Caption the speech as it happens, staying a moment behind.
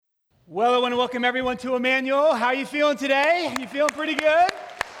Well, I want to welcome everyone to Emmanuel. How are you feeling today? You feeling pretty good?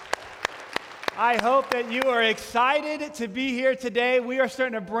 I hope that you are excited to be here today. We are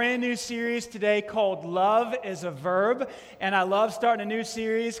starting a brand new series today called Love is a Verb. And I love starting a new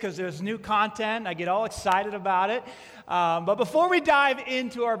series because there's new content. I get all excited about it. But before we dive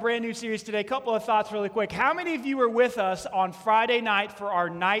into our brand new series today, a couple of thoughts really quick. How many of you were with us on Friday night for our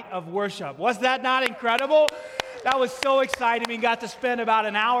night of worship? Was that not incredible? That was so exciting. We got to spend about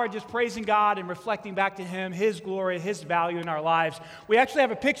an hour just praising God and reflecting back to Him, His glory, His value in our lives. We actually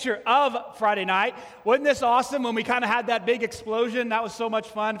have a picture of Friday night. Wasn't this awesome when we kind of had that big explosion? That was so much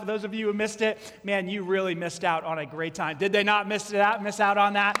fun. For those of you who missed it, man, you really missed out on a great time. Did they not miss out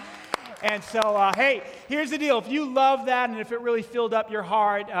on that? And so, hey, here's the deal. If you love that and if it really filled up your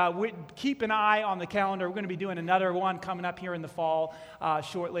heart, keep an eye on the calendar. We're going to be doing another one coming up here in the fall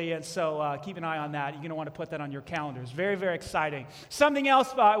shortly. And so keep an eye on that. You're going to want to put that on your calendars. Very, very exciting. Something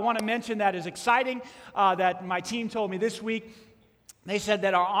else I want to mention that is exciting that my team told me this week. They said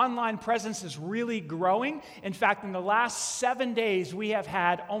that our online presence is really growing. In fact, in the last 7 days, we have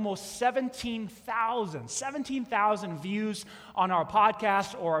had almost 17,000 views on our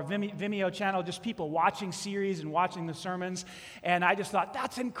podcast or our Vimeo channel, just people watching series and watching the sermons. And I just thought,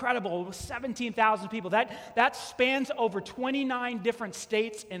 that's incredible, 17,000 people. That spans over 29 different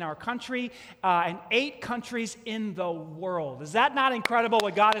states in our country and 8 countries in the world. Is that not incredible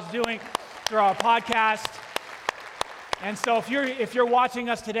what God is doing through our podcast? And so if you're watching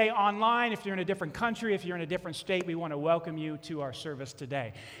us today online, if you're in a different country, if you're in a different state, we want to welcome you to our service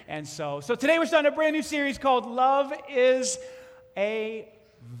today. And so today we're starting a brand new series called Love is a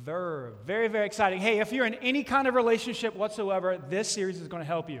Verb. Very, very exciting. Hey, if you're in any kind of relationship whatsoever, this series is going to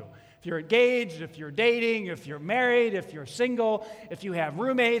help you. If you're engaged, if you're dating, if you're married, if you're single, if you have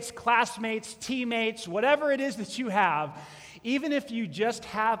roommates, classmates, teammates, whatever it is that you have, even if you just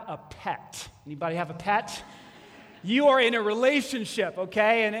have a pet. Anybody have a pet? You are in a relationship,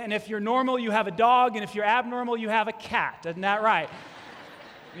 okay? And if you're normal, you have a dog, and if you're abnormal, you have a cat. Isn't that right?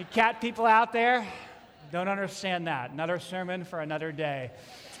 Any cat people out there? Don't understand that. Another sermon for another day.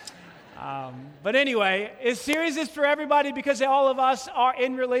 But anyway, this series is for everybody because all of us are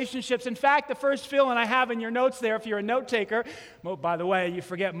in relationships. In fact, the first fill-in I have in your notes there, if you're a note taker, by the way, you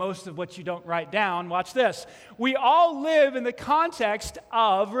forget most of what you don't write down. Watch this. We all live in the context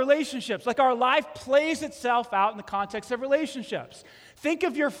of relationships. Like our life plays itself out in the context of relationships. Think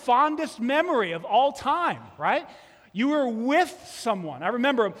of your fondest memory of all time, right? You were with someone. I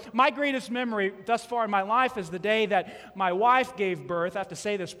remember my greatest memory thus far in my life is the day that my wife gave birth. I have to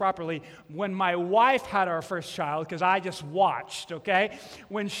say this properly. When my wife had our first child, because I just watched, okay?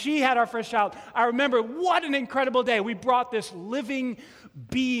 When she had our first child, I remember what an incredible day. We brought this living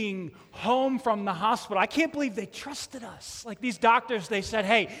being home from the hospital. I can't believe they trusted us. Like these doctors, they said,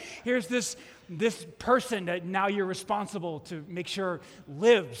 hey, here's this person that now you're responsible to make sure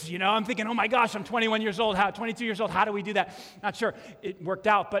lives, you know. I'm thinking, oh my gosh, I'm 21 years old, 22 years old, how do we do that? Not sure it worked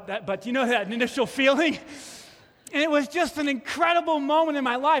out, but you know that initial feeling? And it was just an incredible moment in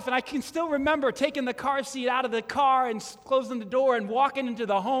my life, and I can still remember taking the car seat out of the car and closing the door and walking into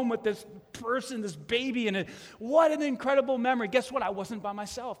the home with this person, this baby, and what an incredible memory. Guess what? I wasn't by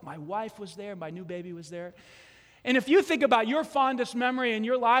myself. My wife was there, my new baby was there. And if you think about your fondest memory in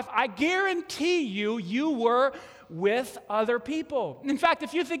your life, I guarantee you were with other people. In fact,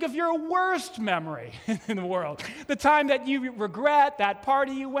 if you think of your worst memory in the world, the time that you regret, that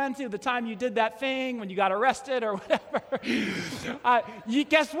party you went to, the time you did that thing when you got arrested or whatever,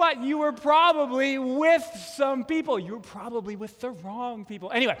 guess what? You were probably with some people. You were probably with the wrong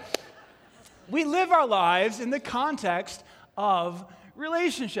people. Anyway, we live our lives in the context of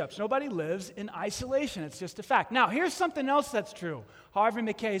relationships. Nobody lives in isolation. It's just a fact. Now, here's something else that's true. Harvey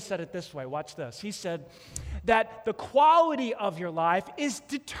Mackay said it this way. Watch this. He said that the quality of your life is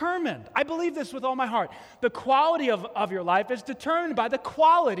determined. I believe this with all my heart. The quality of your life is determined by the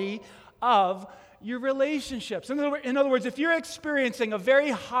quality of your relationships. In other words, if you're experiencing a very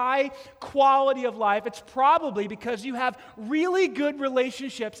high quality of life, it's probably because you have really good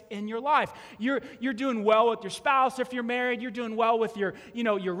relationships in your life. You're doing well with your spouse if you're married. You're doing well with your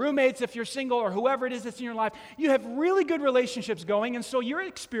roommates if you're single or whoever it is that's in your life. You have really good relationships going, and so you're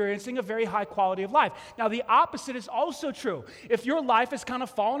experiencing a very high quality of life. Now, the opposite is also true. If your life is kind of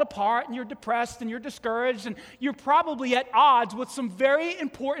falling apart and you're depressed and you're discouraged and you're probably at odds with some very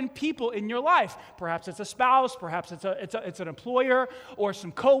important people in your life. Perhaps it's a spouse, perhaps it's an employer, or some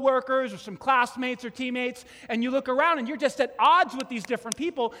coworkers, or some classmates or teammates, and you look around and you're just at odds with these different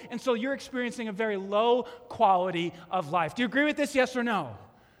people, and so you're experiencing a very low quality of life. Do you agree with this, yes or no?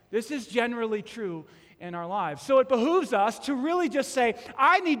 This is generally true in our lives. So it behooves us to really just say,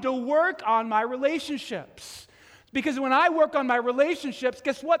 I need to work on my relationships. Because when I work on my relationships,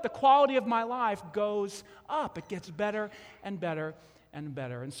 guess what? The quality of my life goes up. It gets better and better and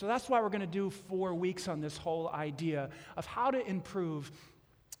better. And so that's why we're going to do 4 weeks on this whole idea of how to improve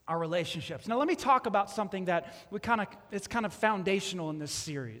our relationships. Now let me talk about something that it's kind of foundational in this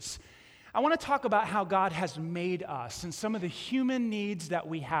series. I want to talk about how God has made us and some of the human needs that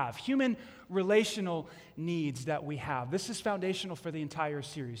we have, human relational needs that we have. This is foundational for the entire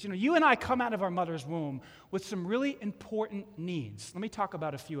series. You and I come out of our mother's womb with some really important needs. Let me talk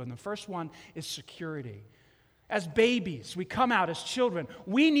about a few of them. The first one is security. As babies, we come out as children.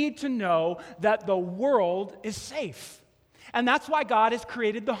 We need to know that the world is safe. And that's why God has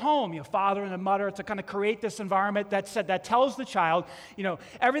created the home, father and a mother, to kind of create this environment that tells the child,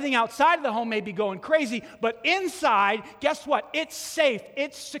 everything outside of the home may be going crazy, but inside, guess what? It's safe,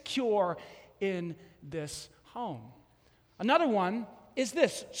 it's secure in this home. Another one is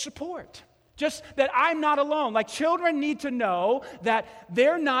this, support. Just that I'm not alone. Like children need to know that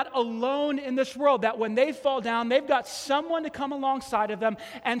they're not alone in this world, that when they fall down, they've got someone to come alongside of them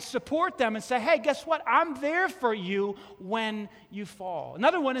and support them and say, hey, guess what? I'm there for you when you fall.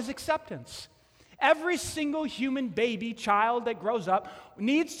 Another one is acceptance. Every single human baby, child that grows up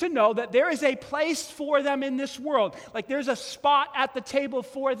needs to know that there is a place for them in this world. Like there's a spot at the table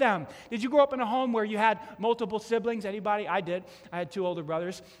for them. Did you grow up in a home where you had multiple siblings? Anybody? I did. I had 2 older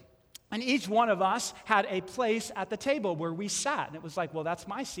brothers. And each one of us had a place at the table where we sat. And it was like, well, that's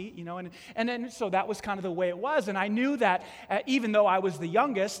my seat, And then, so that was kind of the way it was. And I knew that even though I was the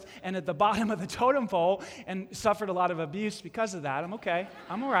youngest and at the bottom of the totem pole and suffered a lot of abuse because of that, I'm okay.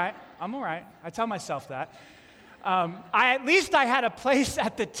 I'm all right. I tell myself that. At least I had a place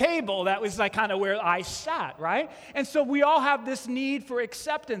at the table that was like kind of where I sat, right? And so we all have this need for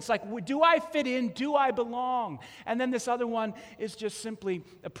acceptance. Like, do I fit in? Do I belong? And then this other one is just simply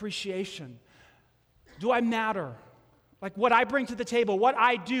appreciation. Do I matter? Like what I bring to the table, what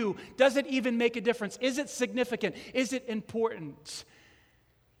I do, does it even make a difference? Is it significant? Is it important?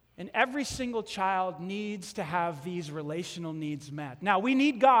 And every single child needs to have these relational needs met. Now, we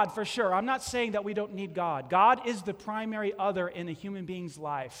need God for sure. I'm not saying that we don't need God. God is the primary other in a human being's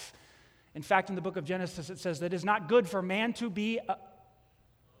life. In fact, in the book of Genesis, it says that it is not good for man to be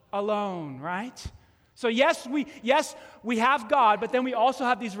alone, right? So yes, we have God, but then we also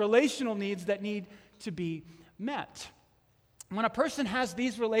have these relational needs that need to be met. When a person has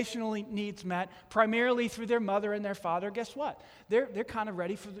these relational needs met, primarily through their mother and their father, guess what? They're kind of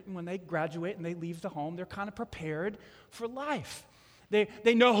ready for when they graduate and they leave the home, they're kind of prepared for life.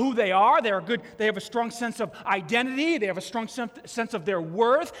 They know who they are. They have a strong sense of identity. They have a strong sense of their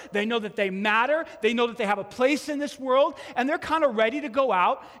worth. They know that they matter. They know that they have a place in this world, and they're kind of ready to go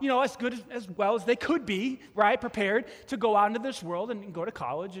out, as good as well as they could be, right? Prepared to go out into this world and go to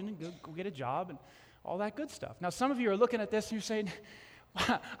college and go get a job and all that good stuff. Now, some of you are looking at this and you're saying,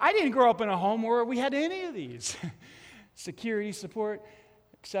 I didn't grow up in a home where we had any of these. Security, support,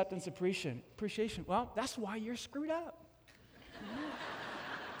 acceptance, appreciation. Well, that's why you're screwed up.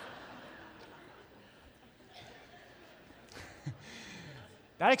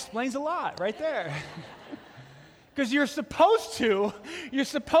 That explains a lot right there. Because you're supposed to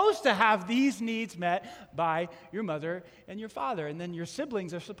have these needs met by your mother and your father. And then your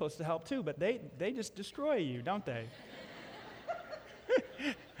siblings are supposed to help too, but they just destroy you, don't they?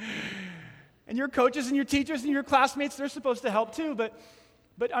 And your coaches and your teachers and your classmates, they're supposed to help too. But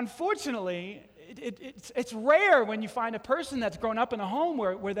unfortunately, it's rare when you find a person that's grown up in a home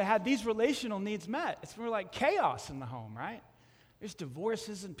where they had these relational needs met. It's more like chaos in the home, right? There's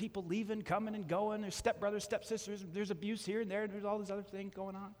divorces and people leaving, coming and going. There's stepbrothers, stepsisters. There's abuse here and there. There's all these other things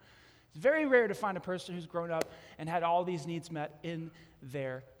going on. It's very rare to find a person who's grown up and had all these needs met in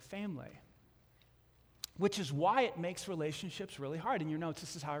their family, which is why it makes relationships really hard. In your notes,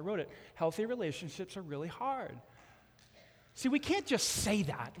 this is how I wrote it. Healthy relationships are really hard. See, we can't just say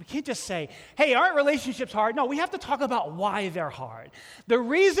that. We can't just say, hey, aren't relationships hard? No, we have to talk about why they're hard. The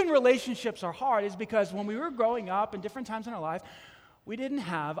reason relationships are hard is because when we were growing up in different times in our life, we didn't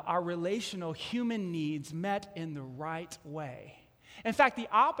have our relational human needs met in the right way. In fact, the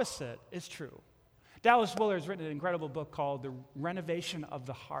opposite is true. Dallas Willard has written an incredible book called The Renovation of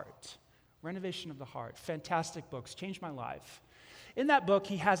the Heart. Renovation of the Heart. Fantastic books. Changed my life. In that book,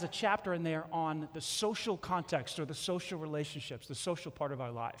 he has a chapter in there on the social context or the social relationships, the social part of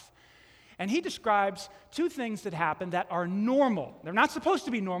our life. And he describes 2 things that happen that are normal. They're not supposed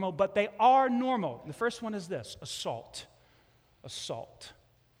to be normal, but they are normal. The first one is this, assault. Assault.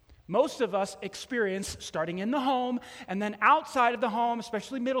 most of us experience starting in the home and then outside of the home,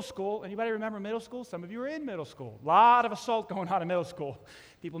 especially middle school. Anybody remember middle school? Some of you were in middle school. A lot of assault going on in middle school.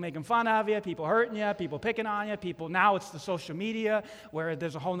 People making fun of you, people hurting you, people picking on you, people. Now it's the social media where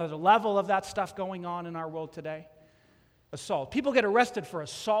there's a whole other level of that stuff going on in our world today. Assault. People get arrested for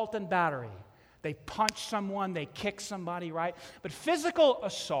assault and battery. They punch someone, they kick somebody, right? But physical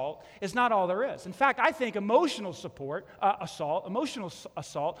assault is not all there is. In fact, I think emotional assault,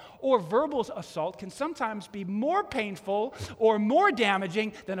 or verbal assault can sometimes be more painful or more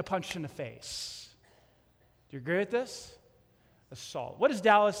damaging than a punch in the face. Do you agree with this? Assault. What does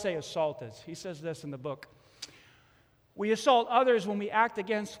Dallas say assault is? He says this in the book. We assault others when we act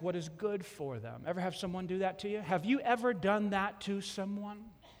against what is good for them. Ever have someone do that to you? Have you ever done that to someone?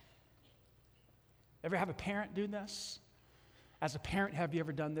 Ever have a parent do this? As a parent, have you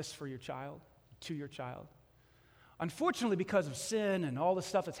ever done this for your child, to your child? Unfortunately, because of sin and all the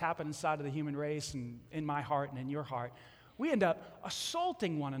stuff that's happened inside of the human race and in my heart and in your heart, we end up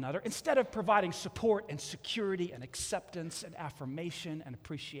assaulting one another instead of providing support and security and acceptance and affirmation and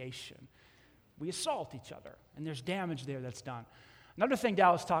appreciation. We assault each other, and there's damage there that's done. Another thing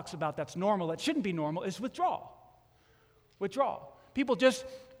Dallas talks about that's normal, that shouldn't be normal, is withdrawal. Withdrawal. People just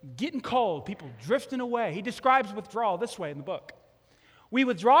getting cold, people drifting away. He describes withdrawal this way in the book. We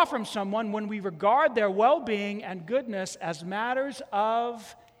withdraw from someone when we regard their well-being and goodness as matters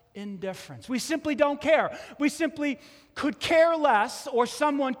of indifference. We simply don't care. We simply could care less, or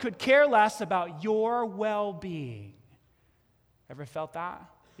someone could care less about your well-being. Ever felt that?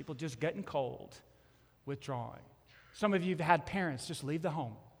 People just getting cold, withdrawing. Some of you have had parents just leave the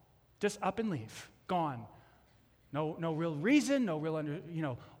home, just up and leave, gone. No real reason, no real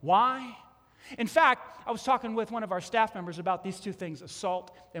why. In fact, I was talking with one of our staff members about these two things,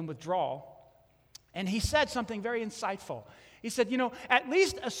 assault and withdrawal, and he said something very insightful. He said, at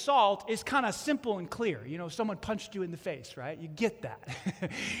least assault is kind of simple and clear. Someone punched you in the face, right? You get that.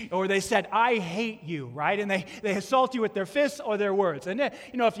 Or they said, I hate you, right? And they assault you with their fists or their words. And then,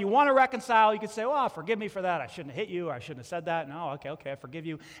 if you want to reconcile, you could say, well, forgive me for that. I shouldn't have hit you. Or I shouldn't have said that. No, okay, I forgive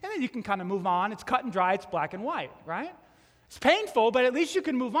you. And then you can kind of move on. It's cut and dry. It's black and white, right? It's painful, but at least you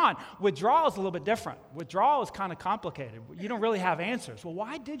can move on. Withdrawal is a little bit different. Withdrawal is kind of complicated. You don't really have answers. Well,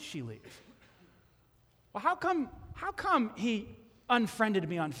 why did she leave? Well, how come he unfriended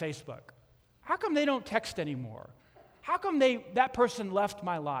me on Facebook? How come they don't text anymore? How come that person left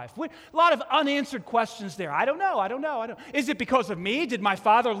my life? A lot of unanswered questions there. I don't know. Is it because of me? Did my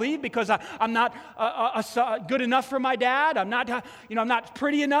father leave because I'm not good enough for my dad? I'm not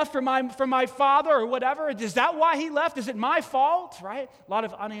pretty enough for my father or whatever? Is that why he left? Is it my fault? Right? A lot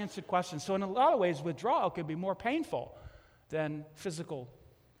of unanswered questions. So in a lot of ways, withdrawal could be more painful than physical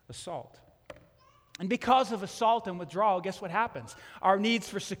assault. And because of assault and withdrawal, guess what happens? Our needs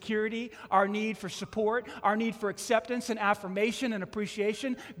for security, our need for support, our need for acceptance and affirmation and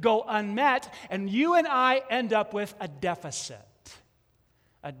appreciation go unmet, and you and I end up with a deficit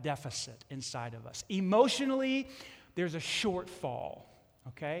inside of us. Emotionally, there's a shortfall,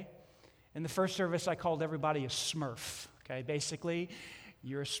 okay? In the first service, I called everybody a Smurf, okay? Basically,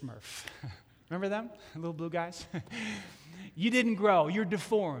 you're a Smurf. Remember them, little blue guys? You didn't grow. You're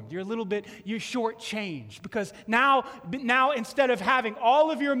deformed. You're shortchanged because now instead of having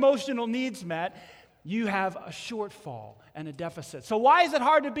all of your emotional needs met, you have a shortfall and a deficit. So why is it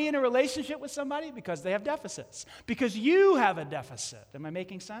hard to be in a relationship with somebody? Because they have deficits. Because you have a deficit. Am I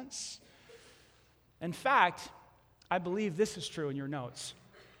making sense? In fact, I believe this is true in your notes.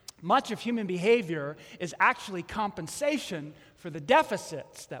 Much of human behavior is actually compensation for the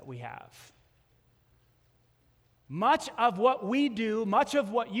deficits that we have. Much of what we do, much of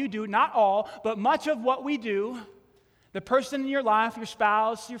what you do, not all, but much of what we do, the person in your life, your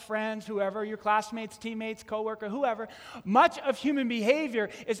spouse, your friends, whoever, your classmates, teammates, coworker, whoever, much of human behavior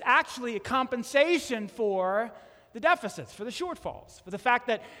is actually a compensation for the deficits, for the shortfalls, for the fact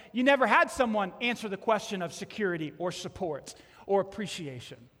that you never had someone answer the question of security or support or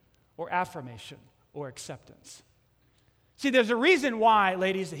appreciation or affirmation or acceptance. See, there's a reason why,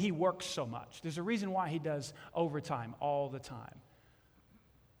 ladies, that he works so much. There's a reason why he does overtime all the time.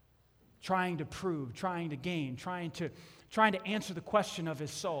 Trying to prove, trying to gain, trying to answer the question of his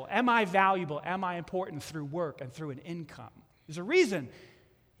soul. Am I valuable? Am I important through work and through an income? There's a reason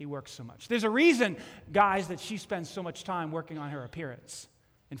he works so much. There's a reason, guys, that she spends so much time working on her appearance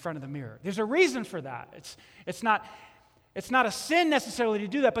in front of the mirror. There's a reason for that. It's not It's not a sin necessarily to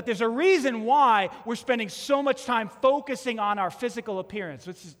do that, but there's a reason why we're spending so much time focusing on our physical appearance,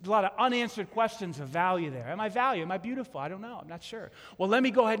 which is a lot of unanswered questions of value there. Am I valued? Am I beautiful? I don't know. I'm not sure. Well, let me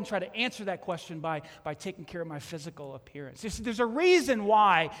go ahead and try to answer that question by taking care of my physical appearance. There's a reason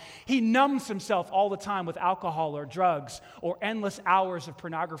why he numbs himself all the time with alcohol or drugs or endless hours of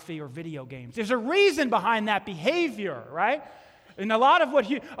pornography or video games. There's a reason behind that behavior, right? And a lot of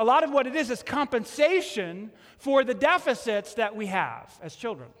what it is compensation for the deficits that we have as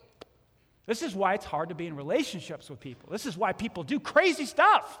children. This is why it's hard to be in relationships with people. This is why people do crazy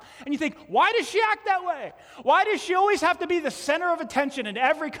stuff. And you think, why does she act that way? Why does she always have to be the center of attention in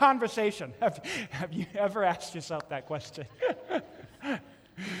every conversation? Have you ever asked yourself that question?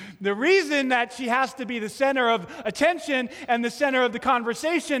 The reason that she has to be the center of attention and the center of the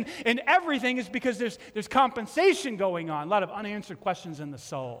conversation in everything is because there's compensation going on, a lot of unanswered questions in the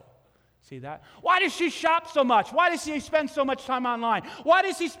soul. See that? Why does she shop so much? Why does he spend so much time online? Why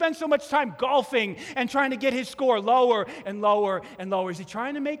does he spend so much time golfing and trying to get his score lower and lower and lower? Is he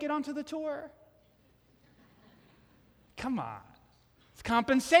trying to make it onto the tour? Come on. It's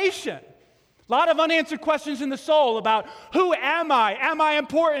compensation. A lot of unanswered questions in the soul about who am I? Am I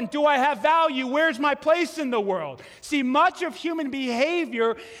important? Do I have value? Where's my place in the world? See, much of human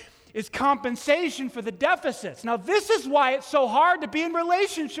behavior is compensation for the deficits. Now, this is why it's so hard to be in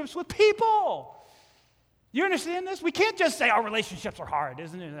relationships with people. You understand this? We can't just say our relationships are hard.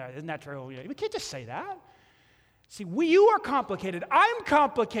 Isn't that true? We can't just say that. See, you are complicated. I'm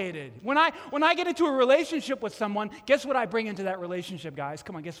complicated. When I get into a relationship with someone, guess what I bring into that relationship, guys?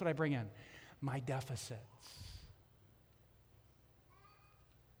 Come on, guess what I bring in? My deficits.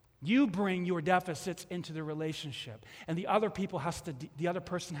 You bring your deficits into the relationship, and the other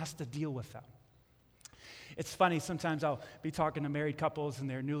person has to deal with them. It's funny, sometimes I'll be talking to married couples and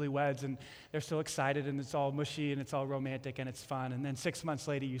they're newlyweds and they're so excited and it's all mushy and it's all romantic and it's fun, and then 6 months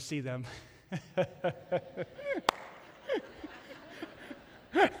later you see them.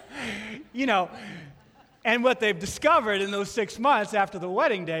 And what they've discovered in those 6 months after the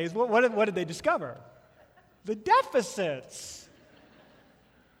wedding days, what did they discover? The deficits.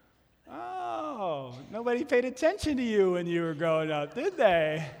 Oh, nobody paid attention to you when you were growing up, did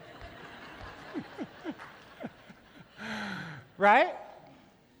they? Right?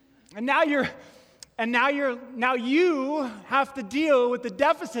 And now you have to deal with the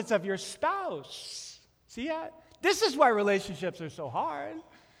deficits of your spouse. See that? This is why relationships are so hard.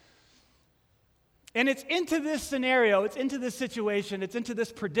 And it's into this scenario, it's into this situation, it's into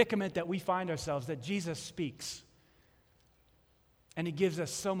this predicament that we find ourselves that Jesus speaks. And he gives us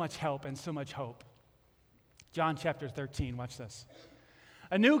so much help and so much hope. John chapter 13, watch this.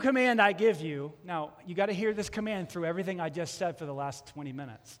 A new command I give you. Now, you got to hear this command through everything I just said for the last 20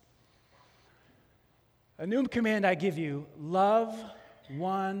 minutes. A new command I give you, love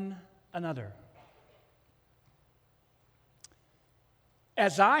one another.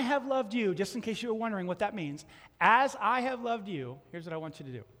 As I have loved you, just in case you were wondering what that means, as I have loved you, here's what I want you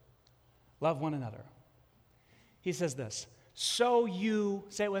to do. Love one another. He says this, so you,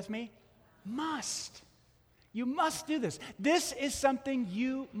 say it with me, must. You must do this. This is something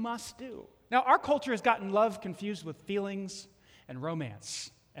you must do. Now, our culture has gotten love confused with feelings and romance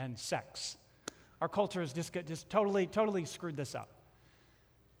and sex. Our culture has just totally screwed this up.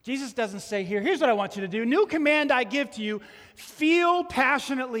 Jesus doesn't say here's what I want you to do. New command I give to you, feel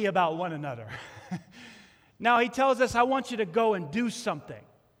passionately about one another. Now he tells us, I want you to go and do something.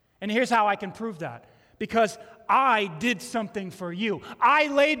 And here's how I can prove that. Because I did something for you. I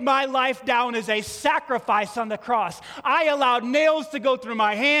laid my life down as a sacrifice on the cross. I allowed nails to go through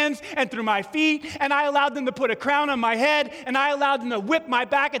my hands and through my feet, and I allowed them to put a crown on my head, and I allowed them to whip my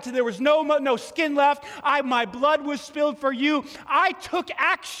back until there was no skin left. My blood was spilled for you. I took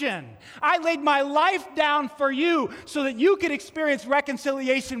action. I laid my life down for you so that you could experience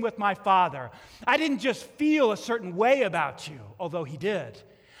reconciliation with my Father. I didn't just feel a certain way about you, although he did.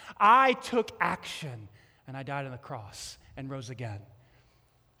 I took action. And I died on the cross and rose again.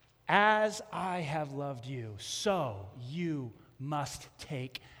 As I have loved you, so you must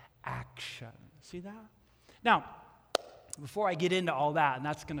take action. See that? Now, before I get into all that, and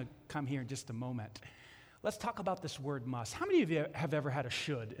that's going to come here in just a moment, let's talk about this word must. How many of you have ever had a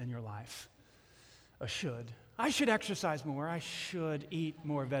should in your life? A should. I should exercise more. I should eat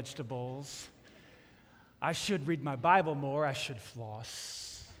more vegetables. I should read my Bible more. I should floss.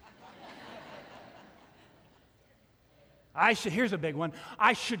 Here's a big one.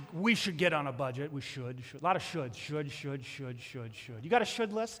 We should get on a budget. We should. A lot of shoulds. Should. You got a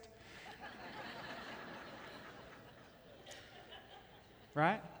should list?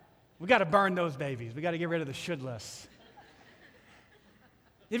 Right? We got to burn those babies. We got to get rid of the should lists.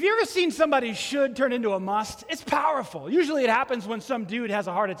 Have you ever seen somebody should turn into a must? It's powerful. Usually it happens when some dude has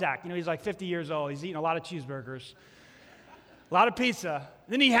a heart attack. He's like 50 years old. He's eating a lot of cheeseburgers, a lot of pizza.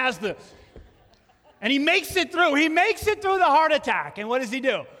 Then and he makes it through. He makes it through the heart attack. And what does he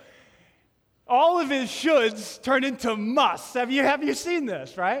do? All of his shoulds turn into musts. Have you seen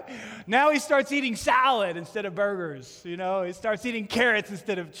this, right? Now he starts eating salad instead of burgers. He starts eating carrots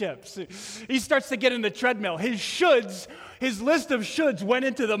instead of chips. He starts to get in the treadmill. His list of shoulds went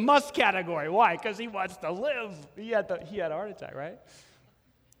into the must category. Why? Because he wants to live. He had a heart attack, right?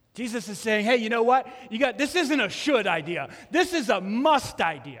 Jesus is saying, hey, you know what? This isn't a should idea. This is a must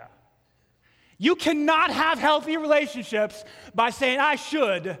idea. You cannot have healthy relationships by saying, I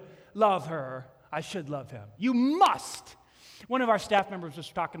should love her, I should love him. You must. One of our staff members was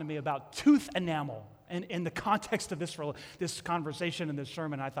talking to me about tooth enamel in the context of this conversation and this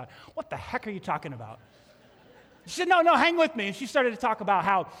sermon. I thought, what the heck are you talking about? She said, no, hang with me. And she started to talk about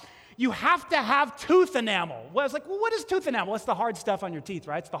how you have to have tooth enamel. Well, I was like, well, what is tooth enamel? It's the hard stuff on your teeth,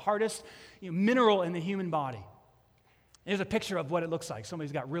 right? It's the hardest mineral in the human body. Here's a picture of what it looks like.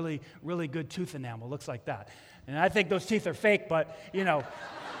 Somebody's got really, really good tooth enamel. It looks like that. And I think those teeth are fake, but,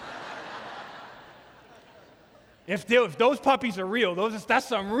 if those puppies are real, that's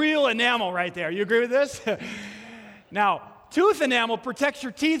some real enamel right there. You agree with this? Now, tooth enamel protects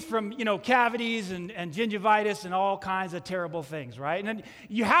your teeth from, cavities and gingivitis and all kinds of terrible things, right? And then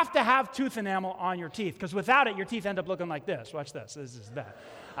you have to have tooth enamel on your teeth, because without it, your teeth end up looking like this. Watch this. This is that.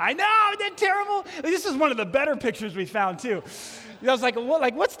 I know, isn't that terrible? This is one of the better pictures we found, too. I was like,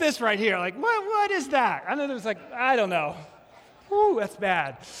 what's this right here? Like, what is that? I know there's I don't know. Whew, that's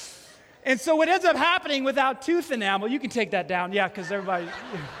bad. And so what ends up happening without tooth enamel, you can take that down, yeah, because everybody...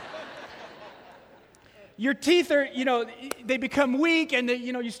 Your teeth are, they become weak, and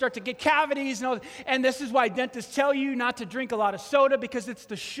you start to get cavities, and this is why dentists tell you not to drink a lot of soda, because it's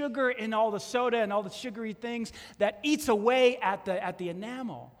the sugar in all the soda and all the sugary things that eats away at the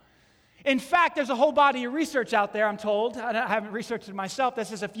enamel. In fact, there's a whole body of research out there, I'm told, I haven't researched it myself, that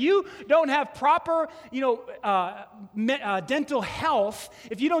says if you don't have proper, dental health,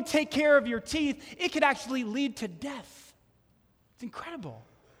 if you don't take care of your teeth, it could actually lead to death. It's incredible.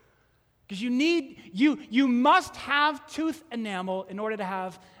 Because you must have tooth enamel in order to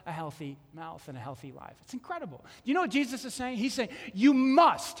have a healthy mouth and a healthy life. It's incredible. You know what Jesus is saying? He's saying you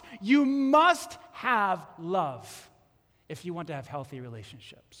must have love if you want to have healthy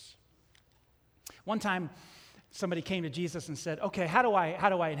relationships. One time, somebody came to Jesus and said, okay, how do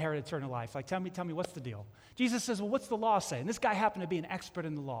I inherit eternal life? Like, tell me what's the deal? Jesus says, well, what's the law say? And this guy happened to be an expert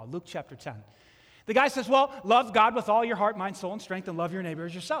in the law, Luke chapter 10. The guy says, well, love God with all your heart, mind, soul, and strength, and love your neighbor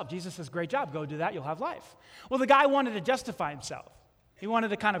as yourself. Jesus says, great job, go do that, you'll have life. Well, the guy wanted to justify himself. He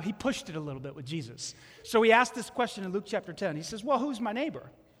wanted to he pushed it a little bit with Jesus. So he asked this question in Luke chapter 10. He says, well, who's my neighbor?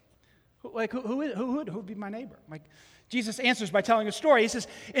 Who would be my neighbor? Jesus answers by telling a story. He says,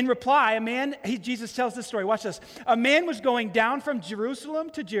 in reply, Jesus tells this story. Watch this. A man was going down from Jerusalem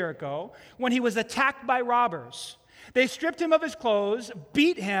to Jericho when he was attacked by robbers. They stripped him of his clothes,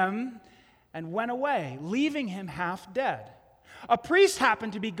 beat him, and went away, leaving him half dead. A priest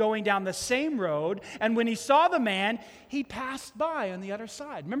happened to be going down the same road, and when he saw the man, he passed by on the other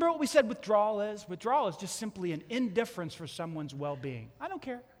side. Remember what we said withdrawal is? Withdrawal is just simply an indifference for someone's well-being. I don't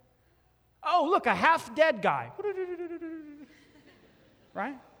care. Oh, look, a half-dead guy.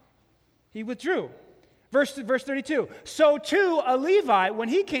 Right? He withdrew. Verse 32. So too, a Levite, when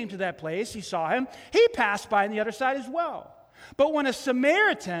he came to that place, he saw him, he passed by on the other side as well. But when a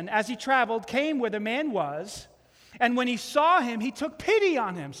Samaritan, as he traveled, came where the man was, and when he saw him, he took pity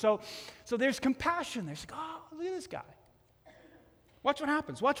on him. So there's compassion. There's look at this guy. Watch what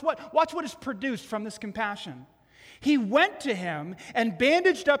happens. Watch what is produced from this compassion. He went to him and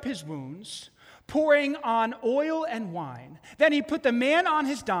bandaged up his wounds, pouring on oil and wine. Then he put the man on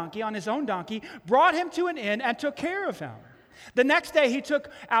his own donkey, brought him to an inn, and took care of him. The next day he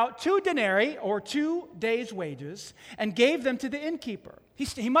took out 2 denarii, or 2 days' wages, and gave them to the innkeeper.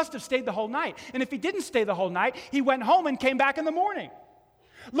 He must have stayed the whole night. And if he didn't stay the whole night, he went home and came back in the morning.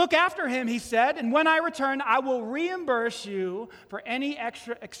 Look after him, he said, and when I return, I will reimburse you for any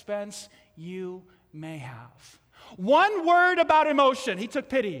extra expense you may have. One word about emotion. He took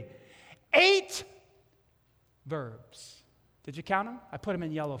pity. 8 verbs. Did you count them? I put them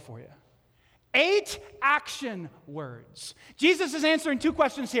in yellow for you. 8 action words. Jesus is answering 2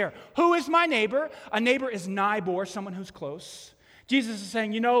 questions here. Who is my neighbor? A neighbor is neighbor, someone who's close. Jesus is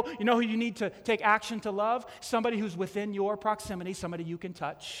saying, you know who you need to take action to love? Somebody who's within your proximity, somebody you can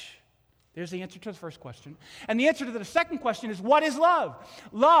touch. There's the answer to the first question. And the answer to the second question is, what is love?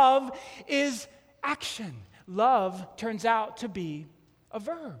 Love is action. Love turns out to be a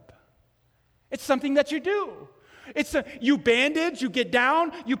verb. It's something that you do. You bandage, you get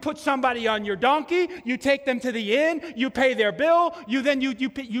down, you put somebody on your donkey, you take them to the inn, you pay their bill,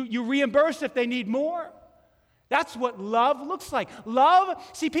 you reimburse if they need more. That's what love looks like. Love,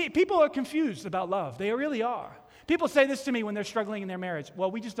 see, people are confused about love. They really are. People say this to me when they're struggling in their marriage.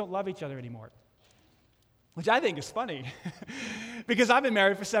 Well, we just don't love each other anymore. Which I think is funny because I've been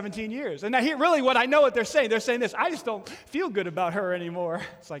married for 17 years. And really what I know what they're saying. They're saying this, I just don't feel good about her anymore.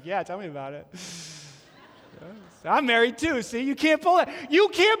 It's like, yeah, tell me about it. I'm married too, see? You can't pull that. You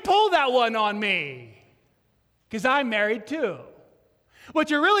can't pull that one on me because I'm married too. What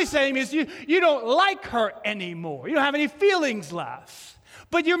you're really saying is you don't like her anymore. You don't have any feelings left.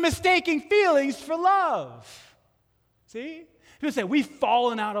 But you're mistaking feelings for love. See? People say, we've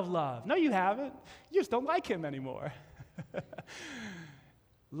fallen out of love. No, you haven't. You just don't like him anymore.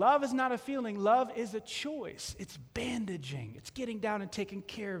 Love is not a feeling. Love is a choice. It's bandaging. It's getting down and taking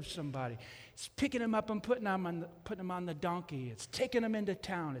care of somebody. It's picking them up and putting them on the donkey. It's taking them into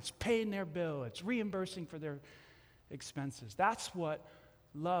town. It's paying their bill. It's reimbursing for their expenses. That's what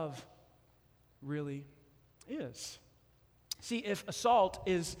love really is. See, if assault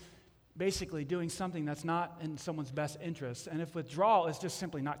is basically doing something that's not in someone's best interest, and if withdrawal is just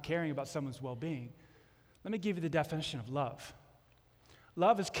simply not caring about someone's well-being, let me give you the definition of love.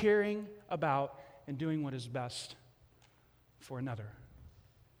 Love is caring about and doing what is best for another.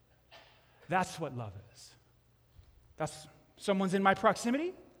 That's what love is. That's someone's in my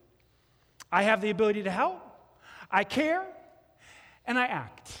proximity. I have the ability to help. I care, and I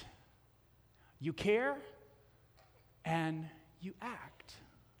act. You care, and you act.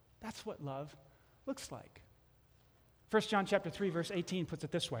 That's what love looks like. 1 John chapter 3, verse 18 puts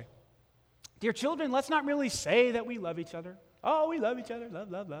it this way. Dear children, let's not merely say that we love each other. Oh, we love each other.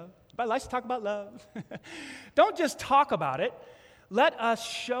 Love, love, love. But let's talk about love. Don't just talk about it. Let us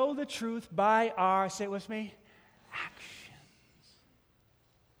show the truth by our, say it with me, actions.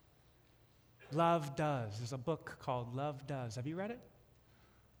 Love does. There's a book called Love Does. Have you read it?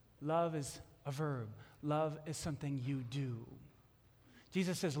 Love is a verb. Love is something you do.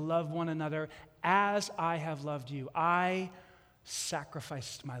 Jesus says, love one another as I have loved you. I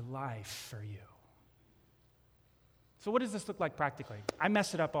sacrificed my life for you. So what does this look like practically? I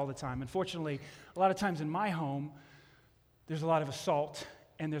mess it up all the time. Unfortunately, a lot of times in my home, there's a lot of assault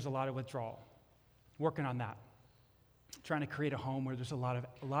and there's a lot of withdrawal. Working on that. Trying to create a home where there's a lot of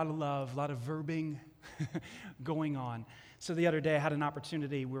love, a lot of verbing going on. So the other day I had an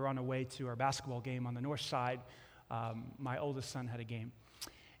opportunity. We were on our way to our basketball game on the north side. My oldest son had a game.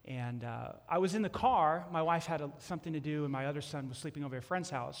 And I was in the car. My wife had something to do, and my other son was sleeping over at a friend's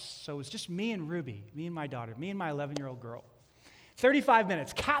house. So it was just me and Ruby, me and my daughter, me and my 11-year-old girl. 35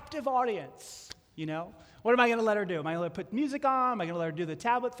 minutes, captive audience, you know. What am I going to let her do? Am I going to put music on? Am I going to let her do the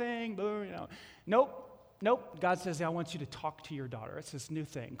tablet thing? Boom, you know. Nope. God says, I want you to talk to your daughter. It's this new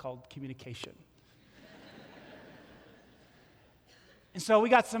thing called communication. And so we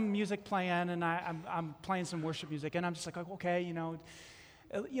got some music playing, and I'm playing some worship music, and I'm just like, okay, you know.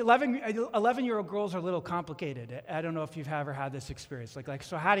 11-year-old girls are a little complicated. I don't know if you've ever had this experience. Like,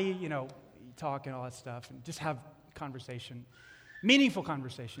 so how do you talk and all that stuff, and just have conversation, meaningful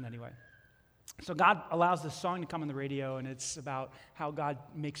conversation anyway. So God allows this song to come on the radio, and it's about how God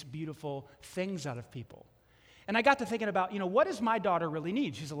makes beautiful things out of people. And I got to thinking about, what does my daughter really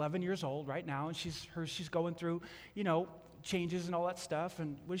need? She's 11 years old right now, and she's going through, changes and all that stuff.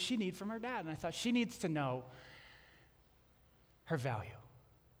 And what does she need from her dad? And I thought she needs to know her value.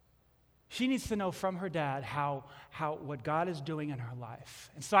 She needs to know from her dad how what God is doing in her life.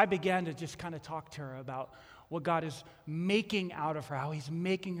 And so I began to just kind of talk to her about what God is making out of her, how he's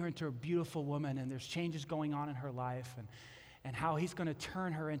making her into a beautiful woman, and there's changes going on in her life, and how he's going to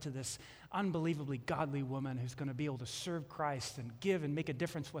turn her into this unbelievably godly woman who's going to be able to serve Christ and give and make a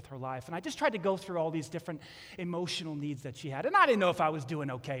difference with her life. And I just tried to go through all these different emotional needs that she had. And I didn't know if I was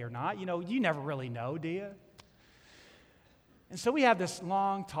doing okay or not. You never really know, do you? And so we have this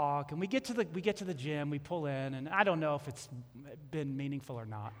long talk, and we get to the gym, we pull in, and I don't know if it's been meaningful or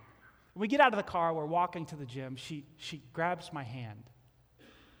not. When we get out of the car, we're walking to the gym, she grabs my hand.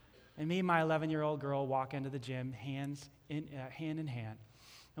 And me and my 11-year-old girl walk into the gym, hand in hand.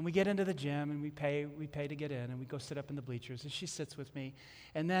 And we get into the gym, and we pay to get in, and we go sit up in the bleachers, and she sits with me.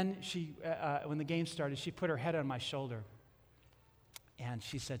 And then when the game started, she put her head on my shoulder, and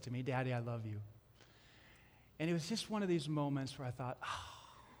she said to me, "Daddy, I love you." And it was just one of these moments where I thought,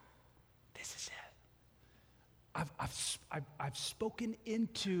 this is it. I've spoken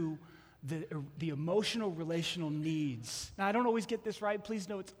into the emotional, relational needs. Now, I don't always get this right. Please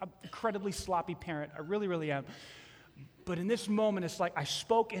know I'm an incredibly sloppy parent. I really, really am. But in this moment, it's like I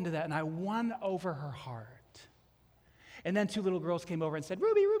spoke into that and I won over her heart. And then 2 little girls came over and said,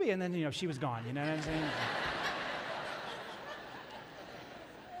 Ruby, Ruby. And then, she was gone. You know what I'm saying?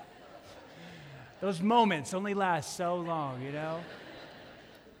 Those moments only last so long,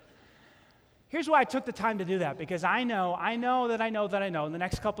 Here's why I took the time to do that, because I know in the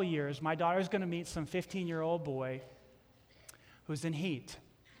next couple of years, my daughter's going to meet some 15-year-old boy who's in heat.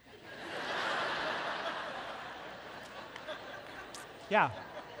 Yeah.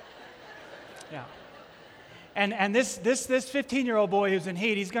 And this 15-year-old boy who's in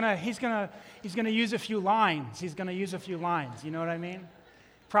heat, he's gonna use a few lines. He's gonna use a few lines. You know what I mean?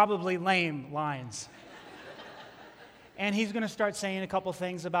 Probably lame lines. And he's gonna start saying a couple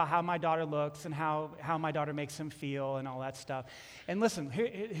things about how my daughter looks and how my daughter makes him feel and all that stuff. And listen,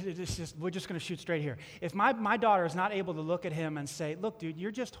 we're just gonna shoot straight here. If my daughter is not able to look at him and say, "Look, dude,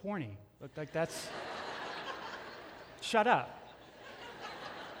 you're just horny," look like that's, shut up.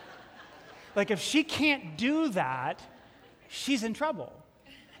 Like, if she can't do that, she's in trouble.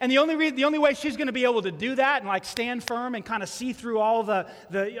 And the only way she's going to be able to do that and like stand firm and kind of see through all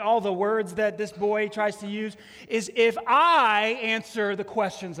the words that this boy tries to use is if I answer the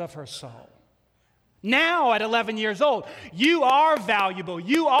questions of her soul. Now at 11 years old, you are valuable,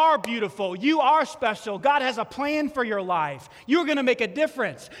 you are beautiful, you are special. God has a plan for your life. You're going to make a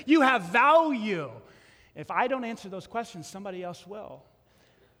difference. You have value. If I don't answer those questions, somebody else will.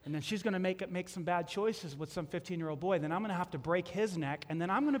 And then she's going to make some bad choices with some 15-year-old boy. Then I'm going to have to break his neck, and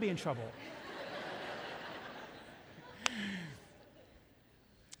then I'm going to be in trouble.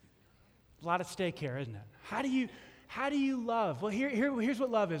 A lot at stake here, isn't it? How do you love? Well, here's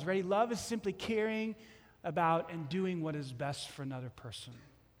what love is. Ready? Love is simply caring about and doing what is best for another person.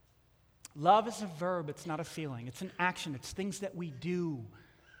 Love is a verb. It's not a feeling. It's an action. It's things that we do.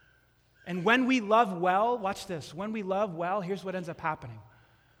 And when we love well, watch this. When we love well, here's what ends up happening.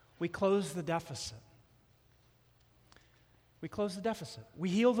 We close the deficit. We close the deficit. We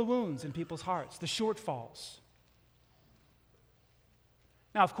heal the wounds in people's hearts, the shortfalls.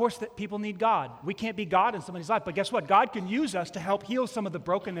 Now, of course, that people need God. We can't be God in somebody's life, but guess what? God can use us to help heal some of the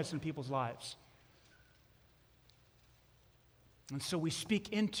brokenness in people's lives. And so we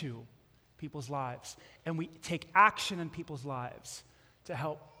speak into people's lives, and we take action in people's lives to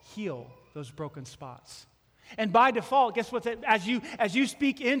help heal those broken spots. And by default, guess what? As you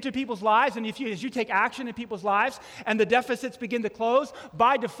speak into people's lives, and as you take action in people's lives, and the deficits begin to close,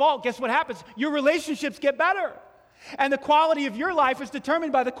 by default, guess what happens? Your relationships get better. And the quality of your life is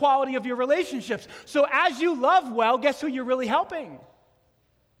determined by the quality of your relationships. So as you love well, guess who you're really helping?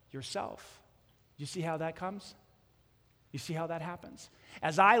 Yourself. You see how that comes? You see how that happens?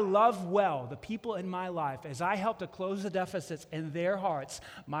 As I love well the people in my life, as I help to close the deficits in their hearts,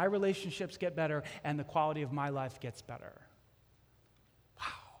 my relationships get better and the quality of my life gets better. Wow,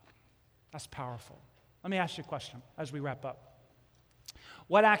 that's powerful. Let me ask you a question as we wrap up.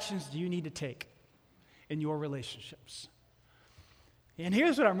 What actions do you need to take in your relationships? And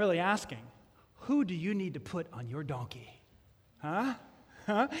here's what I'm really asking. Who do you need to put on your donkey? Huh?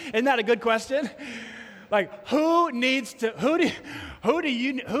 Isn't that a good question? Like, who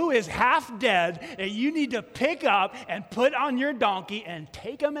is half dead that you need to pick up and put on your donkey and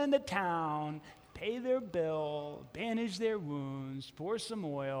take them into town, pay their bill, bandage their wounds, pour some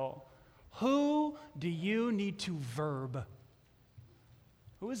oil? Who do you need to verb?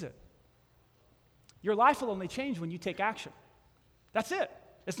 Who is it? Your life will only change when you take action. That's it.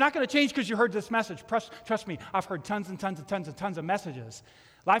 It's not going to change because you heard this message. Trust me, I've heard tons and tons and tons and tons of messages.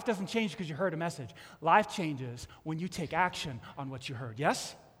 Life doesn't change because you heard a message. Life changes when you take action on what you heard.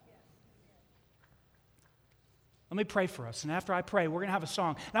 Yes? Let me pray for us. And after I pray, we're going to have a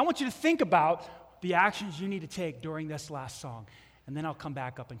song. And I want you to think about the actions you need to take during this last song. And then I'll come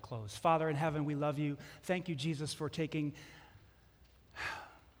back up and close. Father in heaven, we love you. Thank you, Jesus, for taking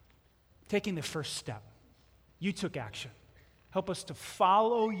the first step. You took action. Help us to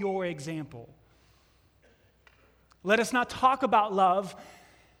follow your example. Let us not talk about love.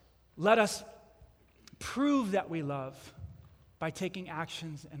 Let us prove that we love by taking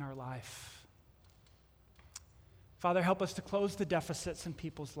actions in our life. Father, help us to close the deficits in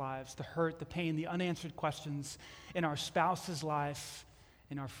people's lives, the hurt, the pain, the unanswered questions in our spouse's life,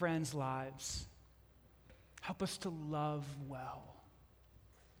 in our friends' lives. Help us to love well.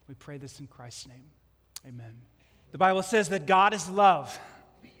 We pray this in Christ's name. Amen. The Bible says that God is love.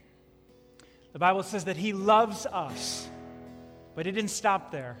 The Bible says that He loves us, but He didn't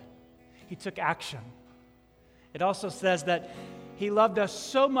stop there. He took action. It also says that He loved us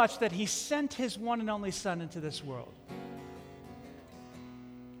so much that He sent His one and only Son into this world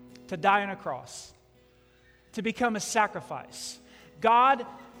to die on a cross, to become a sacrifice. God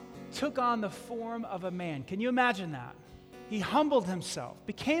took on the form of a man. Can you imagine that? He humbled himself,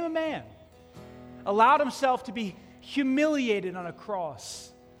 became a man, allowed himself to be humiliated on a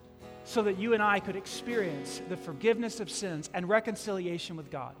cross so that you and I could experience the forgiveness of sins and reconciliation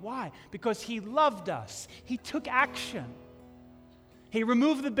with God. Why? Because he loved us. He took action. He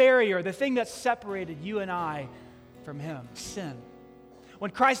removed the barrier, the thing that separated you and I from him, sin.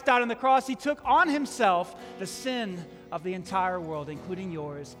 When Christ died on the cross, he took on himself the sin of the entire world, including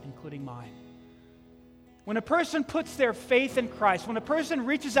yours, including mine. When a person puts their faith in Christ, when a person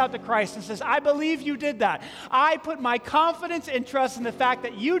reaches out to Christ and says, I believe you did that. I put my confidence and trust in the fact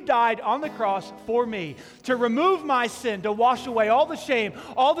that you died on the cross for me, to remove my sin, to wash away all the shame,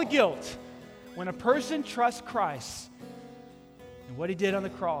 all the guilt. When a person trusts Christ and what he did on the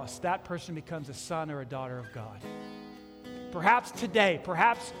cross, that person becomes a son or a daughter of God. Perhaps today,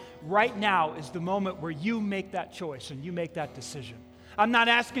 perhaps right now is the moment where you make that choice and you make that decision. I'm not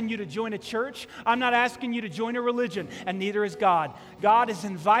asking you to join a church. I'm not asking you to join a religion, and neither is God. God is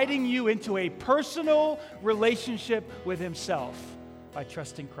inviting you into a personal relationship with himself by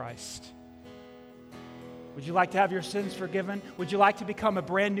trusting Christ. Would you like to have your sins forgiven? Would you like to become a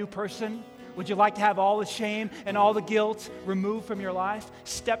brand new person? Would you like to have all the shame and all the guilt removed from your life?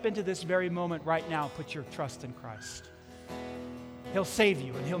 Step into this very moment right now. Put your trust in Christ. He'll save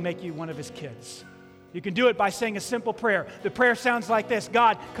you, and he'll make you one of his kids. You can do it by saying a simple prayer. The prayer sounds like this: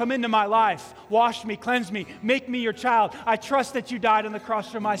 God, come into my life. Wash me, cleanse me, make me your child. I trust that you died on the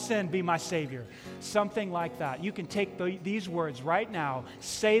cross for my sin. Be my Savior. Something like that. You can take these words right now,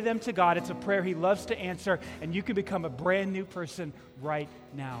 say them to God. It's a prayer he loves to answer, and you can become a brand new person right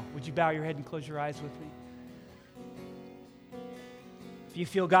now. Would you bow your head and close your eyes with me? If you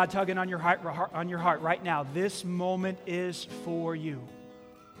feel God tugging on your heart right now, this moment is for you.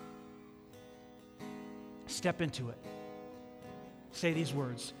 Step into it. Say these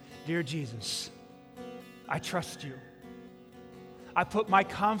words: Dear Jesus, I trust you. I put my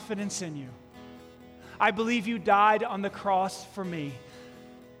confidence in you. I believe you died on the cross for me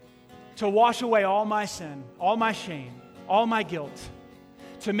to wash away all my sin, all my shame, all my guilt,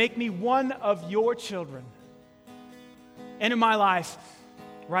 to make me one of your children. And in my life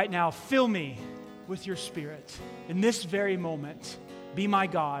right now, fill me with your Spirit. In this very moment, be my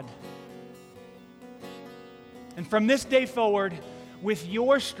God. And from this day forward, with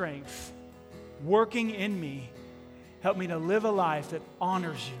your strength working in me, help me to live a life that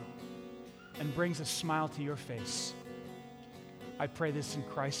honors you and brings a smile to your face. I pray this in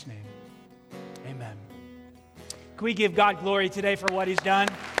Christ's name. Amen. Can we give God glory today for what he's done?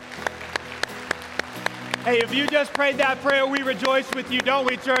 Hey, if you just prayed that prayer, we rejoice with you, don't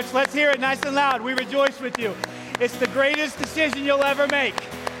we, church? Let's hear it nice and loud. We rejoice with you. It's the greatest decision you'll ever make,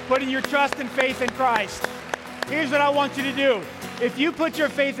 putting your trust and faith in Christ. Here's what I want you to do. If you put your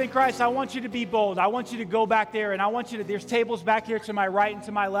faith in Christ, I want you to be bold. I want you to go back there, and I want you to, there's tables back here to my right and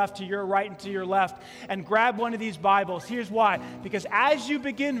to my left, to your right and to your left, and grab one of these Bibles. Here's why. Because as you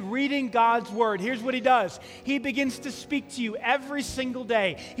begin reading God's Word, here's what he does. He begins to speak to you every single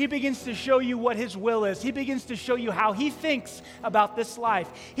day. He begins to show you what his will is. He begins to show you how he thinks about this life.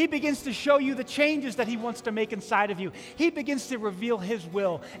 He begins to show you the changes that he wants to make inside of you. He begins to reveal his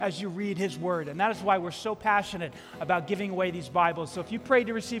will as you read his Word. And that is why we're so passionate about giving away these Bibles. So if you prayed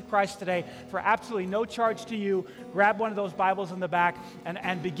to receive Christ today for absolutely no charge to you, grab one of those Bibles in the back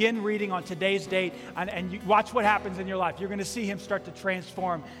and begin reading on today's date, and you watch what happens in your life. You're going to see him start to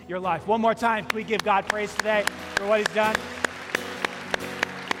transform your life. One more time, can we give God praise today for what he's done?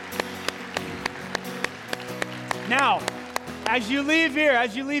 Now, as you leave here,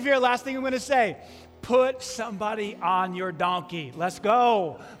 last thing I'm going to say, put somebody on your donkey. Let's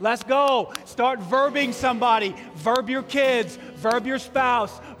go. Let's go. Start verbing somebody. Verb your kids. Verb your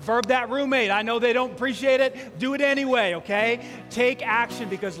spouse. Verb that roommate. I know they don't appreciate it. Do it anyway, okay? Take action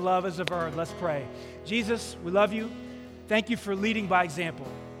because love is a verb. Let's pray. Jesus, we love you. Thank you for leading by example.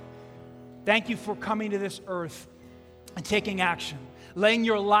 Thank you for coming to this earth and taking action, laying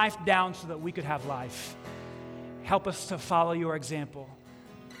your life down so that we could have life. Help us to follow your example.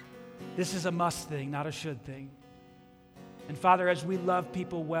 This is a must thing, not a should thing. And Father, as we love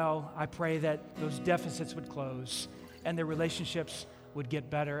people well, I pray that those deficits would close and their relationships would get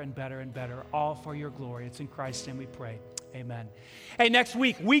better and better and better, all for your glory. It's in Christ's name we pray. Amen. Hey, next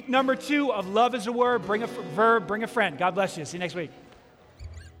week number 2 of Love is a Word. Bring a verb, bring a friend. God bless you. See you next week.